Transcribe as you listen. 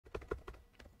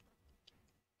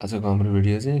आजको हाम्रो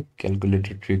भिडियो चाहिँ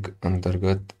क्याल्कुलेटर ट्रिक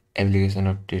अन्तर्गत एप्लिकेसन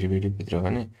अफ डेरिभेटिभ भित्र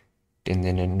भने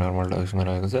टेन्जेन्ट एन्ड नर्मल डक्समा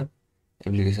रहेको छ।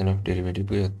 एप्लिकेसन अफ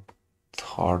डेरिभेटिभको यो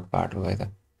थर्ड पार्ट हो है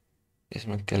त।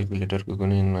 यसमा क्याल्कुलेटरको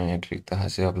कुनै नयाँ ट्रिक त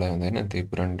खासै अप्लाई हुँदैन, त्यही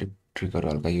पुरानो ट्रिकहरू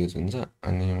हल्का युज हुन्छ।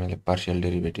 अनि मैले पार्सियल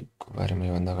डेरिभेटिभको बारेमा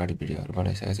योभन्दा अगाडि भिडियोहरू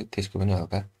बनाइसकेको छु, त्यसको पनि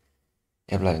हल्का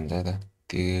एप्लाई हुन्छ है त।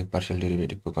 त्यो पार्सियल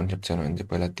डेरिभेटिभको कन्सेप्ट छैन भने चाहिँ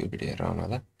पहिला त्यो भिडियो हेरेर आउनु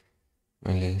होला।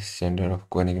 मैले सेन्टर अफ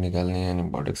कोनिक निकाल्ने अनि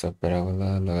भर्टेक्स अफ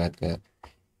प्याराबोला लगायतका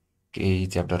केही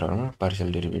च्याप्टरहरूमा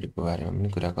पार्सियल डेरिभेटिभको बारेमा पनि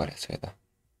कुरा गरेको छु है त।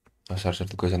 अब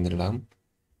सरसर्ती क्वेसनतिर लागौँ।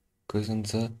 क्वेसन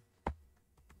छ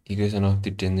equation of the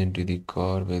tangent to the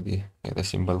curve यदि यता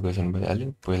सिम्पल क्वेसन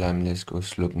भइहाल्यो। पहिला हामीले यसको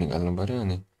स्लोप निकाल्नु पऱ्यो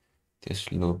अनि त्यो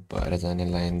स्लोप भएर जाने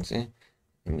लाइन चाहिँ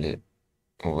हामीले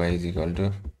y equal to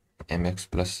mx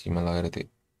plus सीमा लगेर त्यो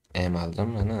m हाल्छौँ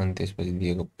होइन। अनि त्यसपछि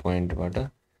दिएको पोइन्टबाट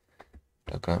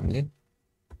टक्क हामीले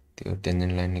त्यो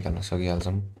टेन्जेन्ट लाइन निकाल्न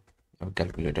सकिहाल्छौँ। अब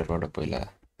क्याल्कुलेटरबाट पहिला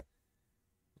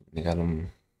निकालौँ,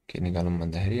 के निकालौँ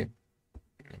भन्दाखेरि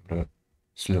हाम्रो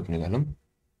स्लोप निकालौँ।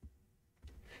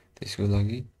 त्यसको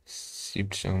लागि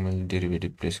सिफ्टसँग मैले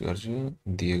डेरिभेटिभ प्रेस गर्छु,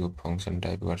 दिएको फङ्सन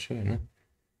टाइप गर्छु होइन।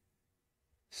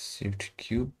 सिफ्ट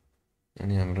क्युब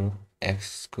अनि हाम्रो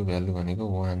एक्सको भ्यालु भनेको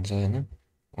 1 छ होइन,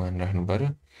 1 राख्नु पऱ्यो।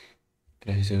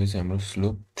 राखिसकेपछि हाम्रो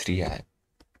स्लोप 3 आयो।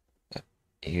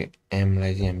 यो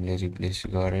एमलाई चाहिँ हामीले रिप्लेस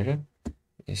गरेर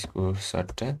यसको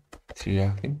सट्टा 3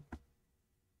 राख्यौँ।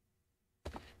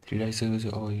 3 राखिसकेपछि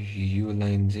अब यो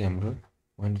लाइन चाहिँ हाम्रो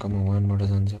 1,1बाट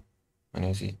जान्छ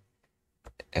भनेपछि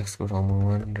एक्सको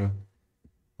ठाउँमा 1 र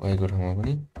वाईको ठाउँमा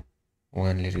पनि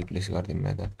 1ले रिप्लेस गरिदिउँ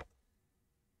है त।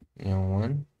 यहाँ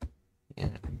 1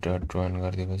 यहाँ डट 1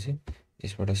 गरिदिएपछि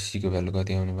यसबाट सीको भ्यालु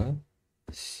कति आउने भयो,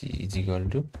 सी इज इक्वल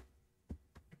टु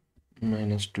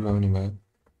 -2 आउने भयो।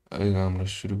 अब हाम्रो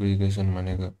सुरुको इक्वेसन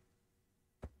भनेको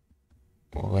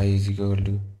y is equal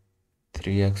to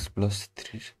 3x plus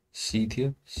 3c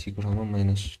थियो, सीको ठाउँमा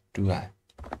 -2 आयो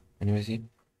भनेपछि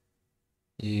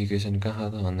यो इक्वेसन कहाँ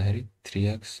त भन्दाखेरि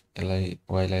 3x यसलाई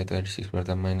yलाई त 6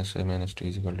 गर्दा -5 - 2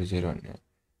 इज इक्वल टु 0 भन्ने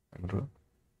हाम्रो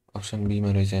अप्सन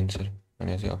बीमा रहेछ एन्सर।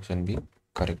 भनेपछि अप्सन बी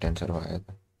करेक्ट एन्सर भयो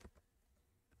त।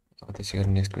 अब त्यसै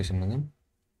गरी नेक्स्ट क्वेसनमा जाउँ।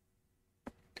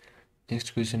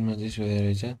 नेक्स्ट क्वेसनमा चाहिँ सोधेको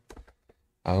रहेछ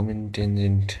how many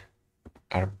tangent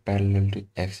are parallel to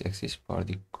x axis for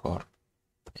the curve.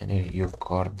 यहाँनिर यो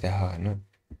कर्भ देखा होइन,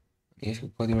 यसको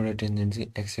कतिवटा टेन्जेन्ट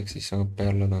चाहिँ एक्स एक्सिससँग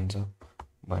प्यारलल हुन्छ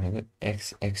भनेको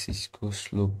एक्स एक्सिसको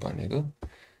स्लोप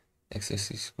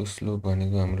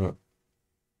भनेको हाम्रो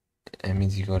m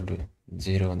इज इक्वल टु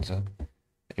 0 हुन्छ।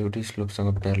 एउटै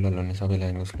स्लोपसँग प्यारलल हुने सबै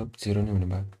लाइनको स्लोप 0 नै हुने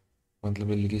भयो।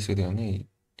 मतलब यसले के सोध्यो भने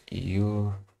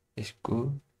यो यसको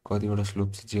कतिवटा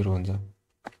स्लोप चाहिँ 0 हुन्छ,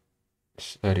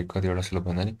 सरी कतिवटा स्लोप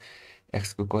भन्दा नि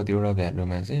एक्सको कतिवटा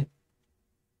भ्यालुमा चाहिँ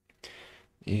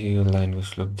यो लाइनको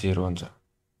स्लोप 0 हुन्छ।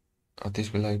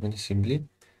 त्यसको लागि पनि सिम्पली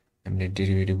हामीले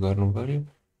डेरिभेटिभ गर्नु पऱ्यो।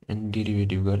 अनि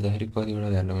डेरिभेटिभ गर्दाखेरि कतिवटा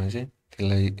भ्यालुमा चाहिँ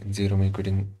त्यसलाई 0मा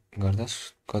इक्वेटिङ गर्दा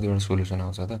कतिवटा सोल्युसन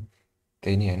आउँछ त,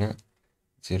 त्यही नै होइन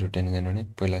 0 टेन्जेन्ट भने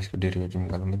पहिला यसको डेरिभेटिभ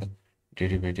निकालौँ त।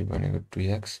 डेरिभेटिभ भनेको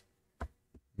 2x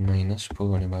 - 4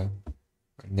 हुने भयो।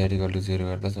 द्याट इक्वल टु 0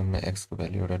 गर्दा जम्मा एक्सको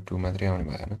भ्यालु एउटा 2 मात्रै आउने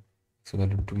भयो होइन। एक्सको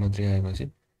भ्यालु 2 मात्रै आएपछि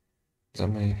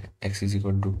जम्मा एक्स इज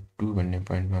इक्वल टु 2 भन्ने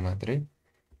पोइन्टमा मात्रै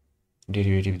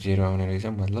डेरिभेटिभ 0 आउने रहेछ।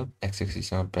 मतलब एक्स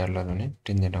एक्सिससँग प्यारलल हुने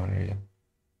टेन्जेन्ट आउने रहेछ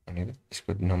भनेको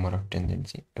यसको नम्बर अफ टेन्जेन्ट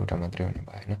चाहिँ एउटा मात्रै हुने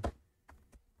भयो होइन।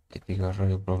 यति गरेर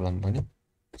यो प्रब्लम पनि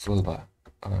सोल्भ भयो।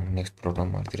 अब हामी नेक्स्ट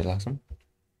प्रब्लमहरूतिर लाग्छौँ।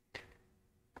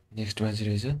 नेक्स्टमा चाहिँ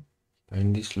रहेछ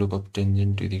find the slope of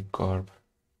tangent to the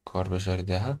curve यसरी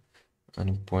देखा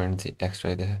अनि पोइन्ट चाहिँ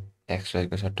एक्सवाई देखा।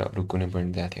 एक्सवाईको सट्टा अरू कुनै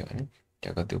पोइन्ट दिएको थियो भने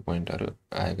ट्याक्क त्यो पोइन्टहरू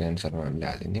आएको एन्सरमा हामीले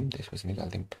हालिदिन्थ्यौँ, त्यसपछि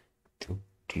निकाल्थ्यौँ। त्यो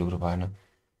क्लुरो भएन।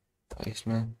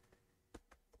 यसमा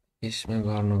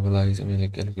गर्नको लागि चाहिँ मैले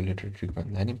क्याल्कुलेटर ट्रिक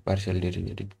भन्दा नि पार्सियल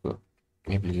डेरिभेटिभको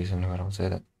एप्लिकेसन गराउँछ र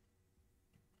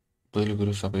पहिलो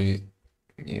कुरो सबै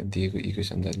दिएको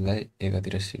इक्वेसनलाई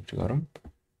एकातिर सिफ्ट गरौँ।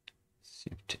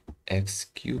 Shift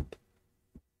x cube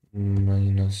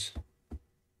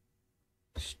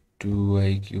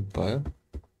 -2y cube भयो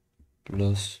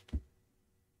plus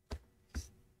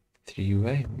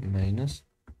 3y -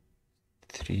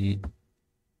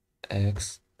 3x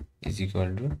is equal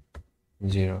to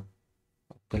 0।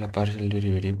 पहिला partial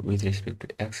derivative with respect to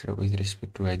x र विथ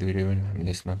रेस्पेक्ट टु वाई दुइटै पनि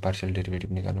हामीले यसमा पार्सियल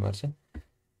डेरिभेटिभ निकाल्नुपर्छ।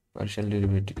 Partial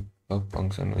derivative of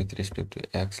function with respect to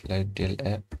एक्सलाई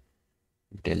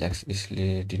del x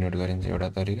यसले denote गरिन्छ एउटा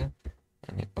तरिका।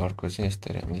 अनि अर्को चाहिँ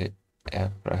यस्तरी हामीले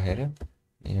एफ राखेर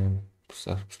यहाँ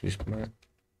सबस्क्रिप्टमा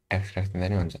एक्स राखिदिँदा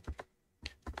नै हुन्छ।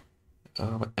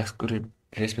 अब एक्सको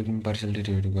रेस्पेक्टमा पार्सियल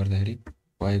डेरिभेटिभ गर्दाखेरि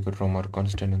वाईको टर्महरू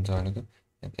कन्सटेन्ट हुन्छ भनेको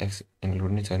एक्स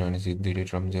इन्क्लुड नै छैन भनेपछि दुईटै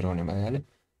टर्म 0 हुने भइहाल्यो।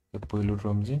 यो पहिलो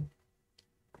टर्म चाहिँ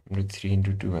हाम्रो 3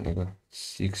 × 2 भनेको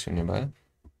 6 हुने भयो।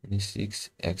 अनि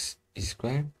 6x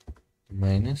स्क्वायर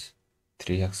माइनस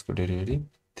 3x को डेरिभेटिभ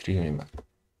 3 हुने भयो।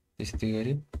 त्यस्तै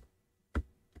गरी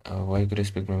y को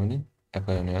रेस्पेक्टमा पनि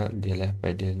fy हुने भयो। Del f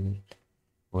by del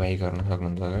y गर्न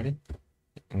सक्नुहुन्छ अगाडि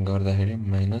गर्दाखेरि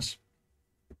माइनस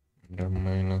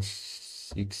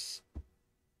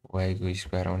 6y को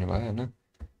स्क्वायर आउने भयो हैन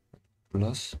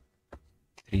प्लस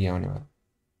 3 आउने भयो।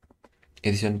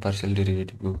 एडिसन पार्शियल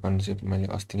डेरिभेटिभको कन्सेप्ट मैले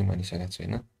अस्ति नै भनिसकेको छु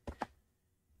हैन।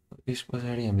 यस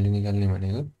पछाडि हामीले निकाल्ने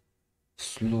भनेको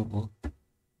स्लोप हो।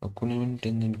 कुनै पनि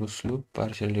टेन्जेन्टको स्लोप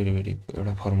पार्शियल डेरिभेटिभको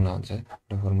एउटा फर्मुला हुन्छ है,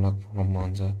 एउटा फर्मुलाको फर्ममा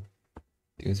हुन्छ।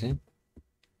 त्यो चाहिँ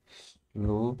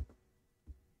स्लोप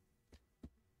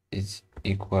इज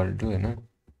इक्वल टु हैन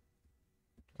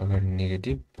अगाडि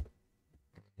नेगेटिभ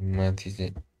माथि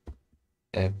चाहिँ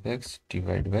fx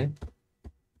डिभाइड बाइ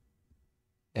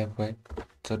fy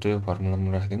चटो यो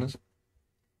फर्मुलामा राखिदिनुस्।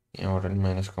 यहाँबाट नि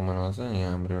माइनस कमन आउँछ,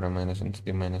 यहाँ हाम्रो एउटा माइनस हुन्छ,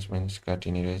 त्यो माइनस माइनस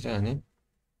काटिने रहेछ। अनि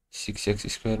 6x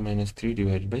square minus 3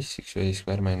 divide by 6y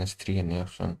square minus 3 भन्ने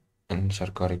अप्सन आन्सर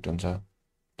करेक्ट हुन्छ,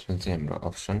 जुन चाहिँ हाम्रो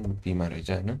अप्सन बीमा रहेछ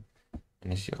हैन।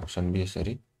 अनि अप्सन बी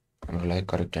यसरी हाम्रो लागि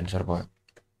करेक्ट आन्सर भयो।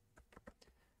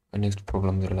 नेक्स्ट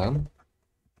प्रब्लमतिर लागौँ।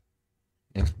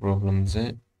 नेक्स्ट प्रब्लम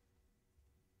चाहिँ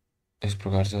यस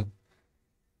प्रकार छ।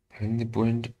 When the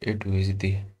point A to is the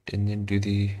tangent to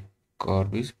the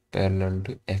curve is parallel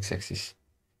to x-axis.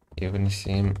 यो पनि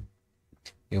सेम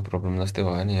यो प्रब्लम जस्तै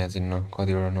भयो नि। यहाँ चाहिँ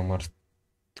कतिवटा नम्बर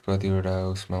कतिवटा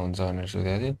उसमा हुन्छ भनेर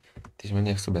सोधेको थियो। त्यसमा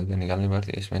नि x को भ्यालु निकाल्नु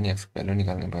पर्थ्यो, यसमा नि x को भ्यालु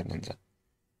निकाल्नु पर्ने हुन्छ।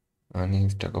 अनि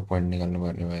टक्क पोइन्ट निकाल्नु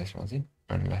पर्ने भयो यसमा चाहिँ।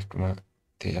 अनि लास्टमा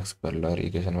त्यो x को भ्यालुहरु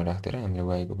इक्वेसनमा राखेर हामीले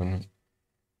y को पनि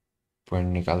पोइन्ट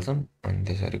निकाल्छौं अनि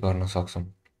त्यसरी गर्न सक्छौं।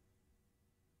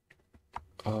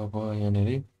 अब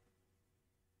यहाँनेर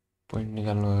पोइन्ट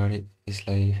निकाल्नु अगाडि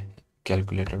यसलाई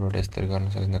क्याल्कुलेटरबाट यसरी गर्न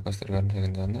सकिन्छ। कसरी गर्न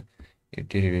सकिन्छ भन्दा यो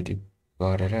डेरिभेटिभ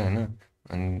गरेर हैन,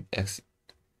 अनि x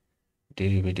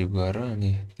डेरिभेटिभ गरेर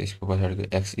अनि त्यसको पछाडिको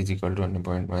x इज इक्वल टु भन्ने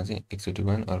पोइन्टमा चाहिँ एकचोटि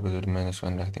 1 अर्कोचोटि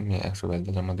 -1 राख्दियौं। यहाँ x को भ्यालु त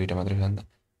जम्मा दुईटा मात्रै छ नि त।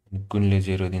 अनि कुनले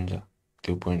 0 दिन्छ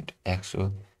त्यो पोइन्ट x हो।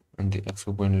 अनि त्यो x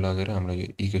को पोइन्ट लगेर हाम्रो यो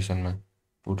इक्वेसनमा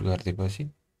पुट गरिदिएपछि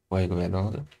y को भ्यालु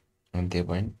आउँछ। अनि त्यो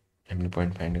पोइन्ट हामीले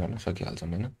पोइन्ट फाइन्ड गर्न सकिहाल्छौं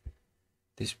हैन।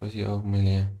 त्यसपछि अब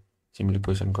मैले यहाँ सिम्पली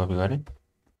क्वेसन कपी गरेँ।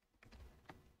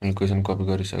 अनि क्वेसन कपी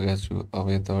गरिसकेको छु। अब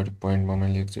यताबाट पोइन्टमा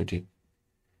मैले एकचोटि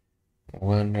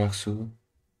 1 राख्छु।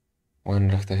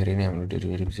 1 राख्दाखेरि नै हाम्रो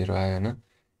डेरिभेटिभ 0 आयो हैन।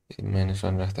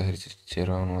 -1 राख्दाखेरि 0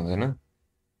 आउनु हुँदैन।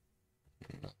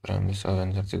 तर हामीले सब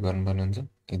आन्सर चाहिँ गर्नुपर्ने हुन्छ।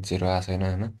 यो 0 आएको छैन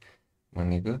हैन,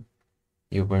 भनेको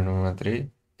यो पोइन्टमा मात्रै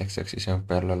x एक्सिसमा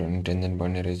प्यारलल हुने टेन्जेन्ट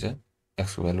बन्ने रहेछ।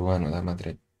 x को भ्यालु 1 हुँदा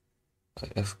मात्रै।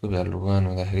 x को भ्यालु 1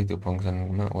 हुँदाखेरि त्यो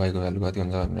फंक्सनमा y को भ्यालु कति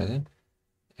हुन्छ भनेर चाहिँ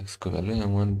x को भ्यालु यहाँ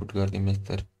 1 पुट गर्दियौं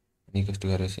यसरी। अनि कस्तो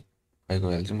गरेपछि y को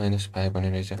भ्यालु चाहिँ -5 बने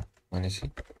रहेछ। भनेपछि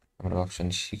हाम्रो अप्सन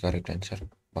सी करेक्ट आन्सर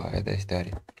भयो त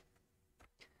यस्तै।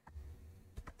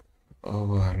 अब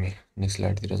हामी नेक्स्ट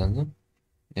स्लाइडतिर जान्छौं।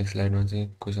 नेक्स्ट स्लाइडमा चाहिँ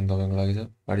क्वेसन तपाईको लागि छ।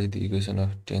 What is the equation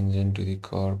of tangent to the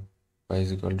curve y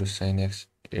is equal to sin x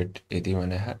at यति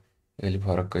भने यसले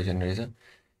फरक क्वेसन रहेछ।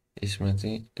 यसमा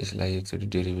चाहिँ यसलाई एकचोटि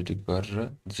डेरिभेटिभ गरेर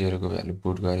 0 को भ्यालु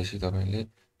पुट गरेपछि तपाईले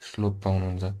स्लोप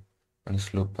पाउनुहुन्छ। अनि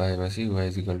स्लोप पाएपछि y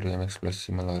is equal to mx plus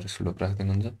c मा लगेर स्लोप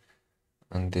राख्दिनुहुन्छ।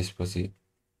 अनि त्यसपछि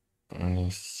अनि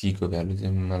c को भ्यालु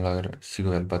चाहिँ मा लगेर c को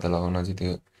भ्यालु पत्ता लगाउन चाहिँ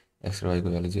त्यो x र y को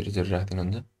भ्यालु 0 0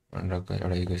 राख्दिनुहुन्छ। अनि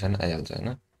एउटा इक्वेसन आइहाल्छ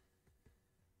हैन।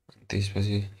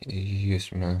 त्यसपछि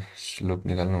यसमा स्लोप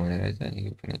निकाल्नु भनेर चाहिँ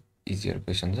यो पनि इजियर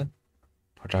क्वेसन छ।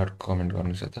 फटाफट कमेन्ट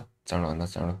गर्नुस् त चाँडोभन्दा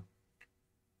चाँडो।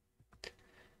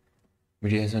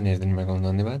 भिडियो हेर्नु हेरिदिनुभएको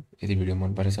धन्यवाद। यदि भिडियो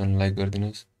मन परेछ भने लाइक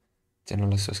गरिदिनुस्,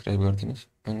 च्यानललाई सब्स्क्राइब गरिदिनुस्।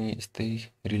 अनि यस्तै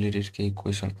रिलेटेड केही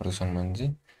क्वेसनहरु छन् भने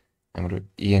चाहिँ हाम्रो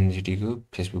ENGT को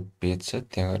फेसबुक पेज छ,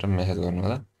 त्यहाँ गएर मेसेज गर्नु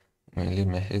होला। मैले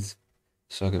मेसेज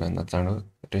सकेभन्दा चाँडो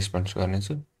रेस्पोन्स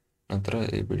गर्नेछु। नत्र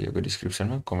यो भिडियोको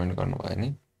डिस्क्रिप्सनमा कमेन्ट गर्नुभयो भने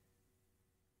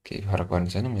केही फरक पर्ने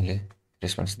छैन, मैले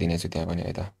रेस्पोन्स दिनेछु त्यहाँ पनि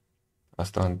है त।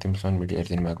 हस्त अन्तिमसम्म भिडियो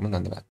हेरिदिनु भएकोमा धन्यवाद।